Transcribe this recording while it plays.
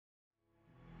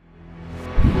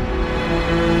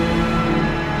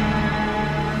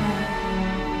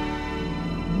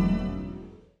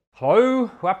Hello,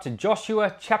 we're up to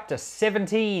Joshua chapter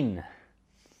 17.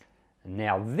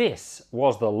 Now this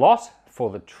was the lot for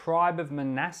the tribe of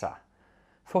Manasseh,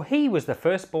 for he was the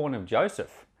firstborn of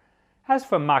Joseph. As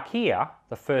for Machir,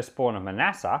 the firstborn of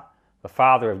Manasseh, the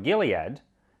father of Gilead,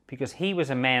 because he was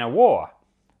a man of war,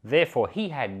 therefore he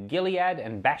had Gilead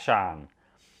and Bashan.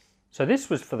 So this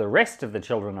was for the rest of the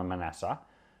children of Manasseh,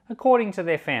 according to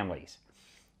their families.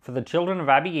 For the children of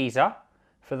Abiezer,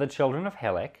 for the children of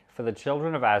Helek, for the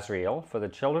children of Azriel, for the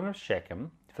children of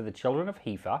Shechem, for the children of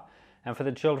Hepher, and for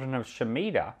the children of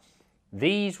Shemida,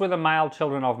 these were the male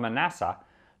children of Manasseh,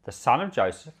 the son of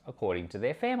Joseph, according to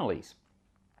their families.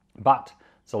 But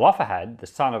Zelophedad, the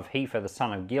son of Hepher, the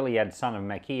son of Gilead, son of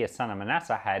Machir, son of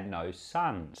Manasseh, had no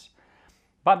sons,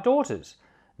 but daughters.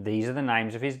 These are the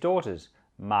names of his daughters: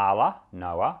 Mahlah,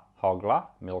 Noah, Hoglah,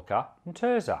 Milcah, and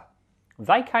Tirzah.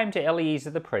 They came to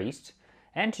Eleazar the priest,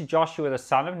 and to Joshua the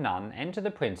son of Nun, and to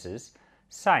the princes,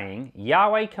 saying,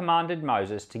 Yahweh commanded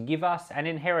Moses to give us an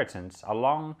inheritance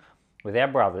along with our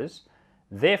brothers.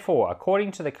 Therefore,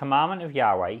 according to the commandment of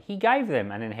Yahweh, he gave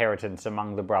them an inheritance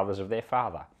among the brothers of their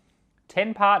father.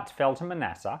 10 parts fell to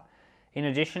Manasseh, in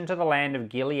addition to the land of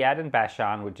Gilead and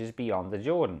Bashan, which is beyond the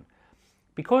Jordan,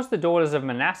 because the daughters of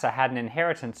Manasseh had an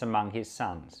inheritance among his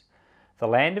sons. The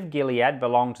land of Gilead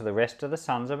belonged to the rest of the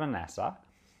sons of Manasseh.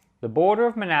 The border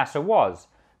of Manasseh was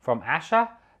from Asher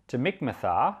to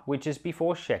Michmethah, which is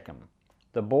before Shechem.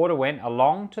 The border went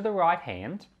along to the right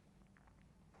hand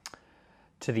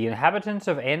to the inhabitants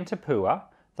of En Tappuah.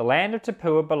 The land of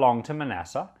Tappuah belonged to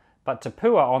Manasseh, but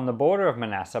Tappuah on the border of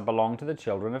Manasseh belonged to the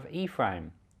children of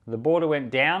Ephraim. The border went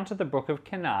down to the brook of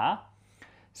Kenar,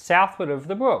 southward of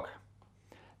the brook.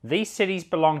 These cities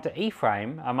belonged to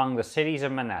Ephraim among the cities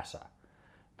of Manasseh.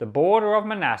 The border of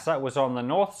Manasseh was on the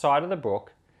north side of the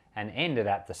brook and ended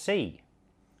at the sea.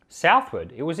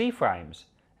 Southward it was Ephraim's,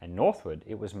 and northward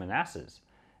it was Manasseh's,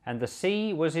 and the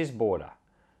sea was his border.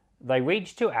 They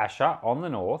reached to Asher on the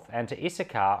north and to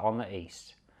Issachar on the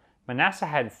east. Manasseh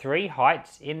had 3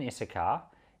 heights in Issachar,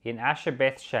 in Asher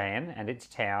Bethshan and its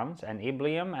towns, and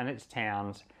Ibleam and its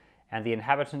towns, and the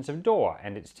inhabitants of Dor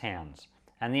and its towns,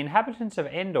 and the inhabitants of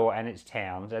Endor and its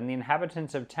towns, and the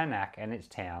inhabitants of Tanakh and its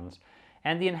towns,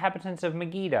 and the inhabitants of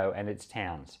Megiddo and its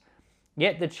towns.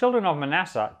 Yet the children of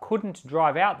Manasseh couldn't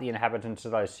drive out the inhabitants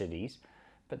of those cities,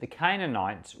 but the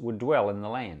Canaanites would dwell in the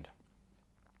land.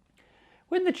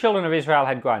 When the children of Israel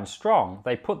had grown strong,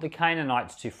 they put the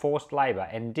Canaanites to forced labour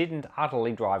and didn't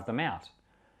utterly drive them out.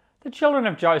 The children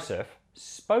of Joseph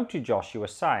spoke to Joshua,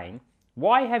 saying,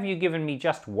 Why have you given me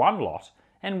just one lot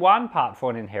and one part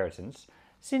for an inheritance,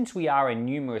 since we are a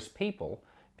numerous people,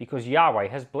 because Yahweh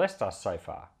has blessed us so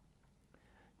far?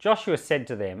 Joshua said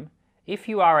to them, If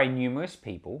you are a numerous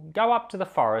people, go up to the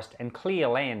forest and clear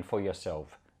land for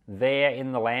yourself, there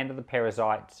in the land of the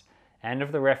Perizzites and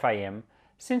of the Rephaim,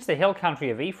 since the hill country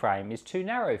of Ephraim is too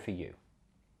narrow for you.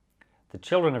 The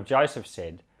children of Joseph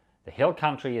said, The hill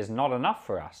country is not enough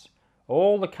for us.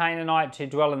 All the Canaanites who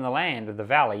dwell in the land of the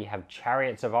valley have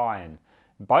chariots of iron,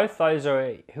 both those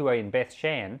who are in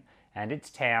Bethshan and its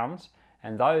towns,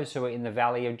 and those who are in the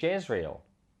valley of Jezreel.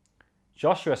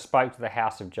 Joshua spoke to the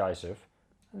house of Joseph,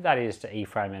 that is to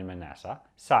Ephraim and Manasseh,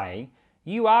 saying,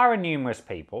 You are a numerous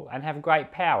people and have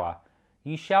great power.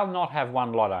 You shall not have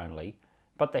one lot only,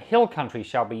 but the hill country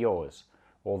shall be yours.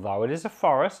 Although it is a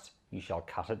forest, you shall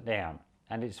cut it down,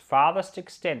 and its farthest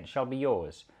extent shall be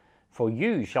yours. For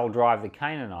you shall drive the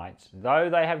Canaanites, though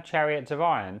they have chariots of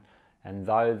iron, and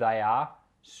though they are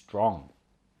strong.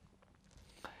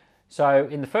 So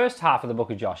in the first half of the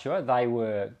book of Joshua, they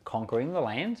were conquering the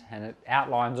land, and it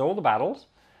outlines all the battles.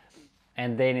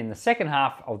 And then in the second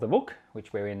half of the book,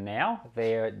 which we're in now,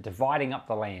 they're dividing up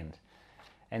the land.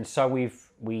 And so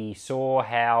we saw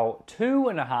how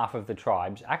 2.5 of the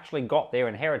tribes actually got their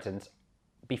inheritance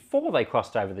before they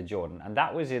crossed over the Jordan. And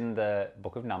that was in the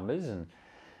book of Numbers and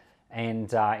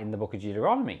in the book of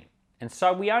Deuteronomy. And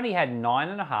so we only had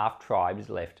 9.5 tribes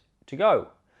left to go.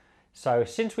 So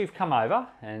since we've come over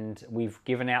and we've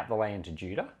given out the land to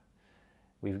Judah,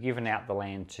 we've given out the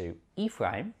land to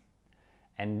Ephraim,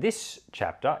 and this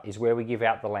chapter is where we give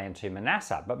out the land to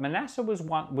Manasseh. But Manasseh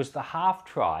was the half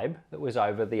tribe that was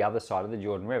over the other side of the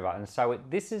Jordan River, and so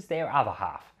this is their other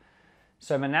half.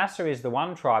 So Manasseh is the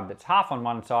one tribe that's half on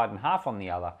one side and half on the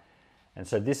other, and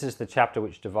so this is the chapter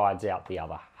which divides out the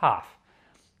other half.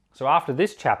 So after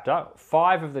this chapter,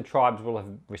 5 of the tribes will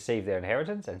have received their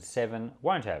inheritance and 7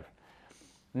 won't have.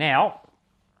 Now,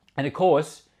 and of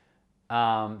course,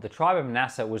 the tribe of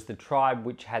Manasseh was the tribe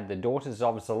which had the daughters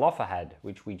of Zelophehad,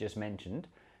 which we just mentioned.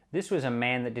 This was a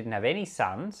man that didn't have any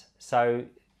sons, so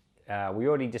we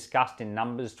already discussed in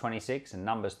Numbers 26 and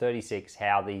Numbers 36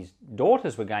 how these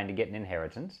daughters were going to get an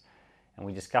inheritance, and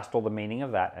we discussed all the meaning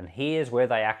of that, and here's where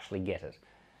they actually get it.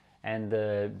 And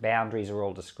the boundaries are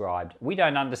all described. We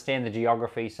don't understand the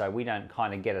geography, so we don't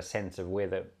kind of get a sense of where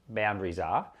the boundaries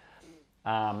are,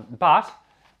 but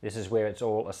this is where it's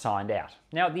all assigned out.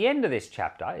 Now, at the end of this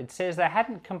chapter, it says they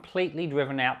hadn't completely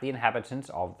driven out the inhabitants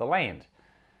of the land.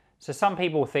 So some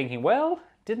people were thinking, well,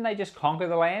 didn't they just conquer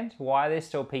the land? Why are there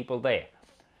still people there?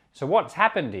 So what's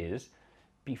happened is,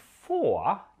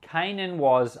 before, Canaan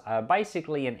was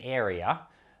basically an area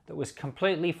that was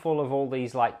completely full of all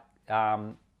these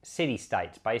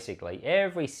city-states, basically.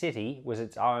 Every city was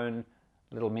its own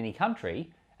little mini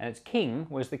country, and its king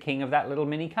was the king of that little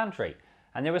mini country.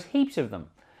 And there was heaps of them.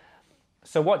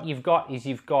 So what you've got is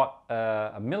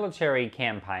a military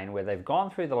campaign where they've gone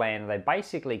through the land and they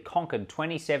basically conquered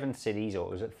 27 cities, or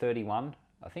was it 31?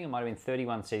 I think it might have been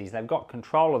 31 cities. They've got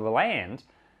control of the land,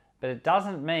 but it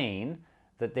doesn't mean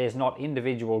that there's not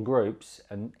individual groups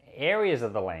and areas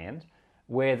of the land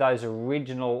where those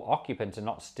original occupants are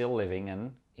not still living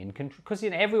and in control. Because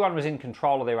everyone was in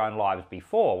control of their own lives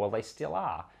before. Well, they still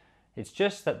are. It's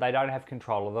just that they don't have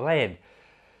control of the land.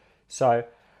 So,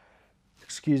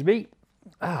 excuse me,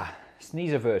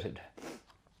 sneeze averted.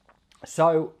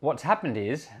 So what's happened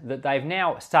is that they've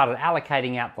now started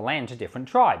allocating out the land to different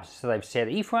tribes. So they've said,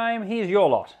 Ephraim, here's your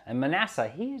lot, and Manasseh,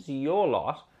 here's your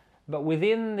lot. But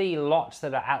within the lots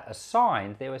that are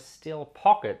assigned, there are still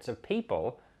pockets of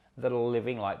people that are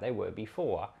living like they were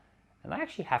before. And they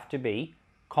actually have to be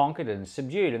conquered and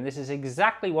subdued. And this is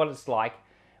exactly what it's like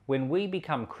when we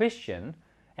become Christian.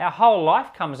 Our whole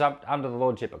life comes up under the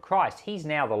lordship of Christ. He's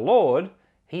now the Lord.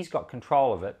 He's got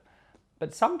control of it.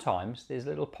 But sometimes there's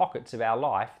little pockets of our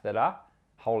life that are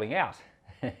holding out.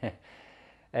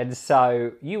 And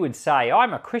so you would say,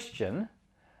 I'm a Christian,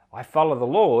 I follow the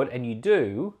Lord, and you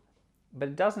do, but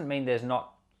it doesn't mean there's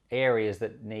not areas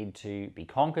that need to be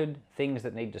conquered, things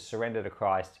that need to surrender to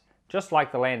Christ. Just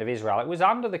like the land of Israel, it was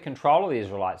under the control of the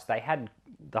Israelites. They had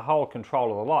the whole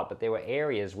control of the lot, but there were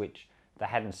areas which they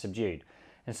hadn't subdued.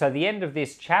 And so the end of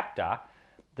this chapter,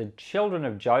 the children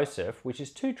of Joseph, which is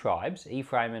two tribes,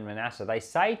 Ephraim and Manasseh, they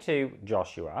say to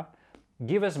Joshua,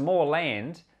 give us more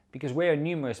land because we're a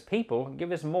numerous people,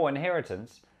 give us more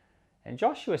inheritance. And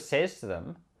Joshua says to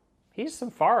them, here's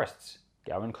some forests,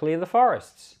 go and clear the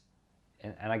forests.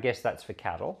 And I guess that's for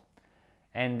cattle.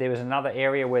 And there was another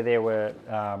area where there were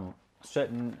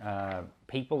certain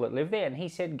people that lived there, and he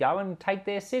said, go and take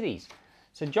their cities.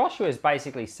 So Joshua is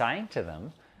basically saying to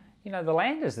them, you know, the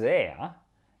land is there.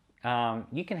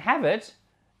 You can have it.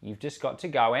 You've just got to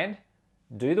go and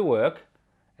do the work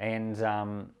and,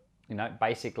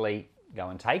 basically go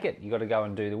and take it. You've got to go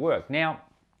and do the work. Now,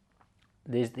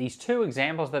 there's these two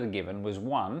examples that are given. Was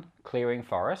one, clearing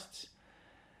forests.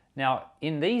 Now,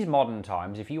 in these modern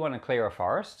times, if you want to clear a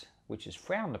forest, which is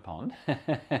frowned upon,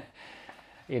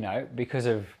 because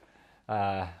of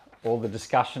all the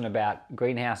discussion about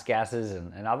greenhouse gases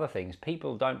and other things,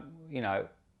 people don't,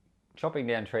 chopping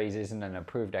down trees isn't an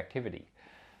approved activity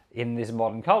in this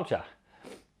modern culture.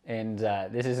 And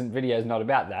this video's not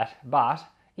about that. But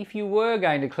if you were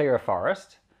going to clear a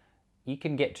forest, you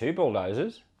can get two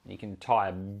bulldozers. You can tie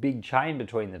a big chain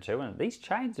between the two, and these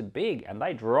chains are big and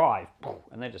they drive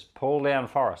and they just pull down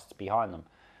forests behind them.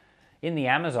 In the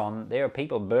Amazon, there are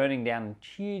people burning down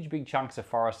huge big chunks of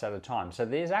forest at a time. So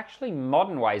there's actually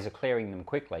modern ways of clearing them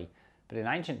quickly, but in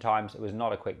ancient times it was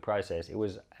not a quick process. It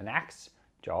was an axe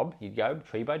job. You'd go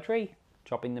tree by tree,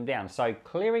 chopping them down. So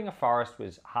clearing a forest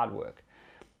was hard work.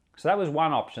 So that was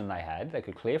one option they had. They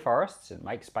could clear forests and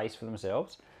make space for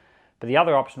themselves. But the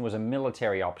other option was a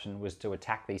military option, was to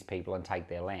attack these people and take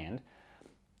their land.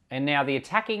 And now the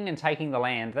attacking and taking the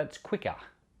land, that's quicker,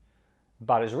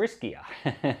 but is riskier.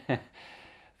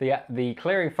 The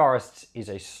clearing forests is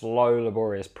a slow,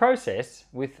 laborious process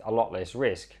with a lot less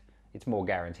risk. It's more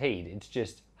guaranteed. It's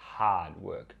just hard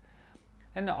work.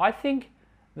 And I think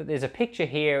that there's a picture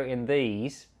here in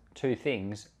these two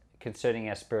things concerning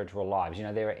our spiritual lives.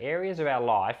 There are areas of our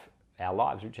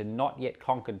lives which are not yet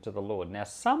conquered to the Lord. Now,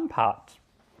 some parts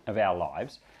of our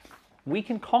lives, we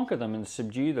can conquer them and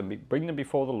subdue them, bring them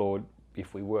before the Lord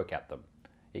if we work at them.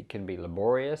 It can be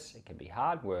laborious, it can be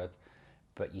hard work,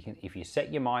 but you can, if you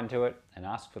set your mind to it and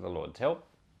ask for the Lord's help.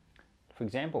 For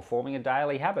example, forming a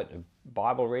daily habit of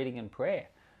Bible reading and prayer.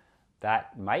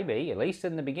 That may be, at least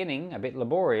in the beginning, a bit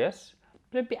laborious,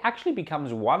 but it actually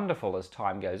becomes wonderful as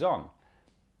time goes on.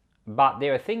 But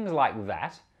there are things like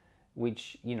that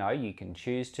which, you can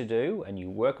choose to do, and you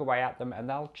work away at them, and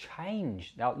they'll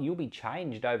change. You'll be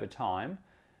changed over time,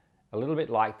 a little bit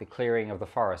like the clearing of the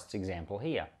forests example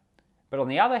here. But on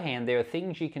the other hand, there are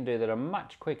things you can do that are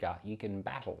much quicker. You can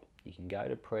battle. You can go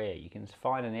to prayer. You can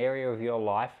find an area of your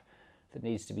life that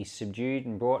needs to be subdued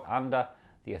and brought under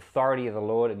the authority of the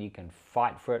Lord, and you can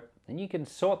fight for it, and you can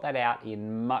sort that out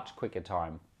in much quicker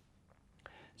time.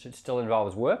 So it still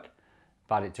involves work,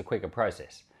 but it's a quicker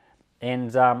process.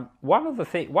 And one of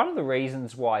the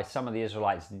reasons why some of the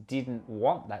Israelites didn't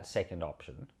want that second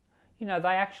option, they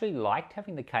actually liked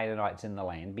having the Canaanites in the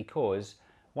land, because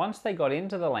once they got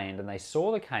into the land and they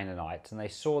saw the Canaanites and they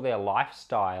saw their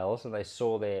lifestyles and they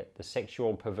saw the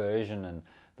sexual perversion and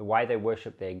the way they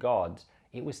worshiped their gods,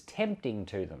 it was tempting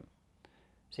to them.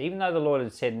 So even though the Lord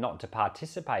had said not to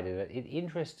participate in it, it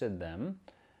interested them.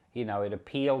 It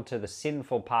appealed to the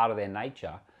sinful part of their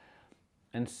nature.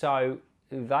 And so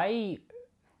they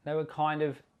were kind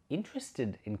of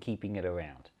interested in keeping it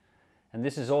around. And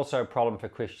this is also a problem for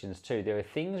Christians too. There are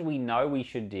things we know we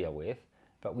should deal with,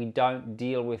 but we don't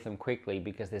deal with them quickly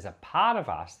because there's a part of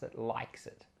us that likes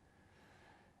it.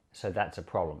 So that's a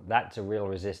problem. That's a real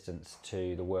resistance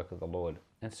to the work of the Lord.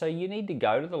 And so you need to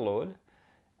go to the Lord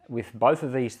with both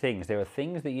of these things. There are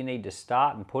things that you need to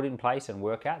start and put in place and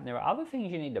work out, and there are other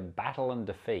things you need to battle and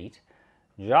defeat,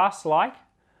 just like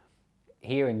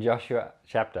here in Joshua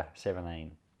chapter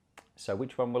 17. So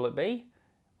which one will it be?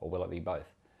 Or will it be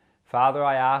both? Father,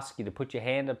 I ask you to put your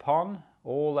hand upon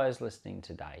all those listening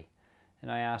today.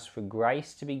 And I ask for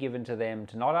grace to be given to them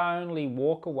to not only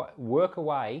work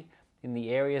away in the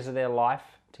areas of their life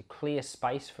to clear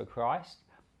space for Christ,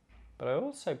 but I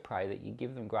also pray that you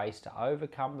give them grace to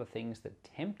overcome the things that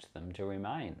tempt them to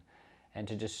remain and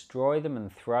to destroy them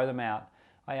and throw them out.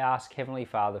 I ask, Heavenly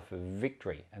Father, for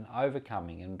victory and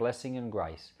overcoming and blessing and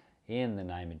grace in the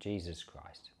name of Jesus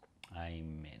Christ.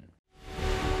 Amen.